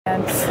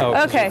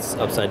Oh, okay. It's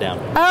upside down.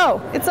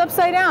 Oh, it's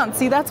upside down.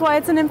 See, that's why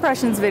it's an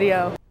impressions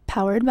video.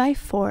 Powered by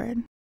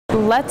Ford.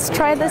 Let's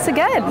try this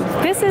again.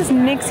 This is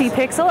Nixie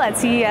Pixel at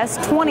CES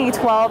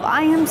 2012.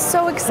 I am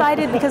so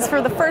excited because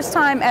for the first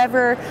time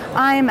ever,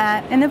 I'm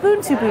at an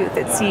Ubuntu booth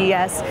at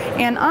CES,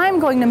 and I'm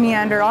going to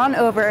meander on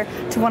over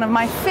to one of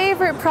my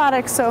favorite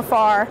products so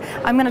far.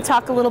 I'm going to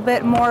talk a little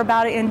bit more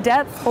about it in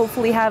depth,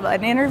 hopefully have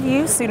an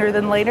interview sooner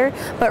than later,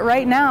 but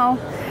right now,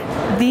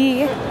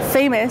 the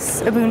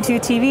famous Ubuntu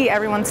TV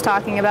everyone's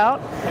talking about.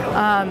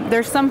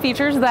 There's some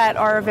features that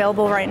are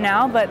available right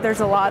now, but there's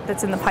a lot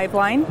that's in the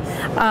pipeline.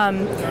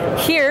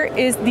 Here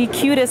is the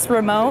cutest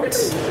remote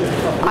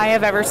I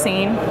have ever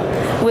seen,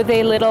 with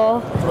a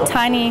little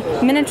tiny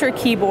miniature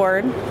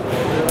keyboard,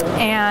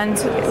 and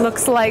it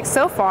looks like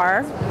so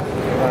far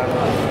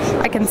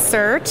I can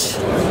search.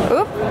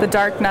 Oop, the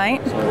Dark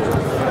Knight.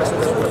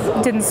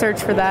 Didn't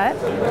search for that.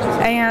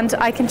 And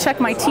I can check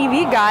my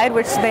TV guide,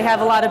 which they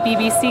have a lot of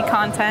BBC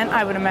content,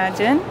 I would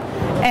imagine.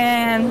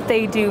 And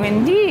they do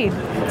indeed.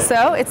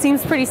 So it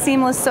seems pretty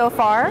seamless so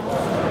far.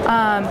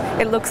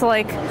 It looks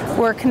like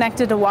we're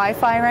connected to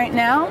Wi-Fi right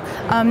now.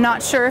 I'm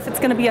not sure if it's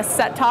going to be a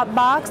set-top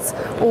box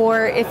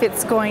or if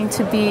it's going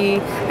to be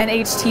an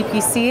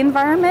HTPC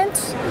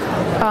environment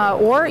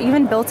or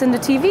even built into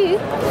TV.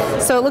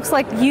 So it looks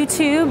like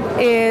YouTube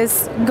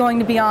is going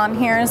to be on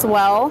here as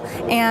well,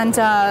 and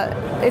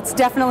it's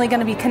definitely going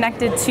to be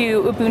connected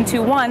to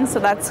Ubuntu One, so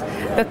that's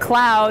the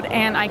cloud,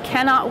 and I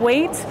cannot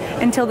wait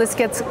until this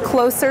gets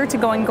closer to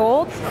going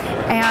gold.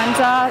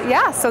 And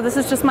yeah, so this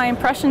is just my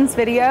impressions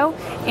video,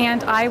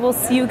 and I will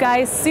see you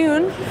guys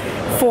soon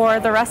for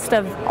the rest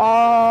of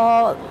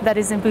all that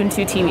is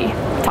Ubuntu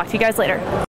TV. Talk to you guys later.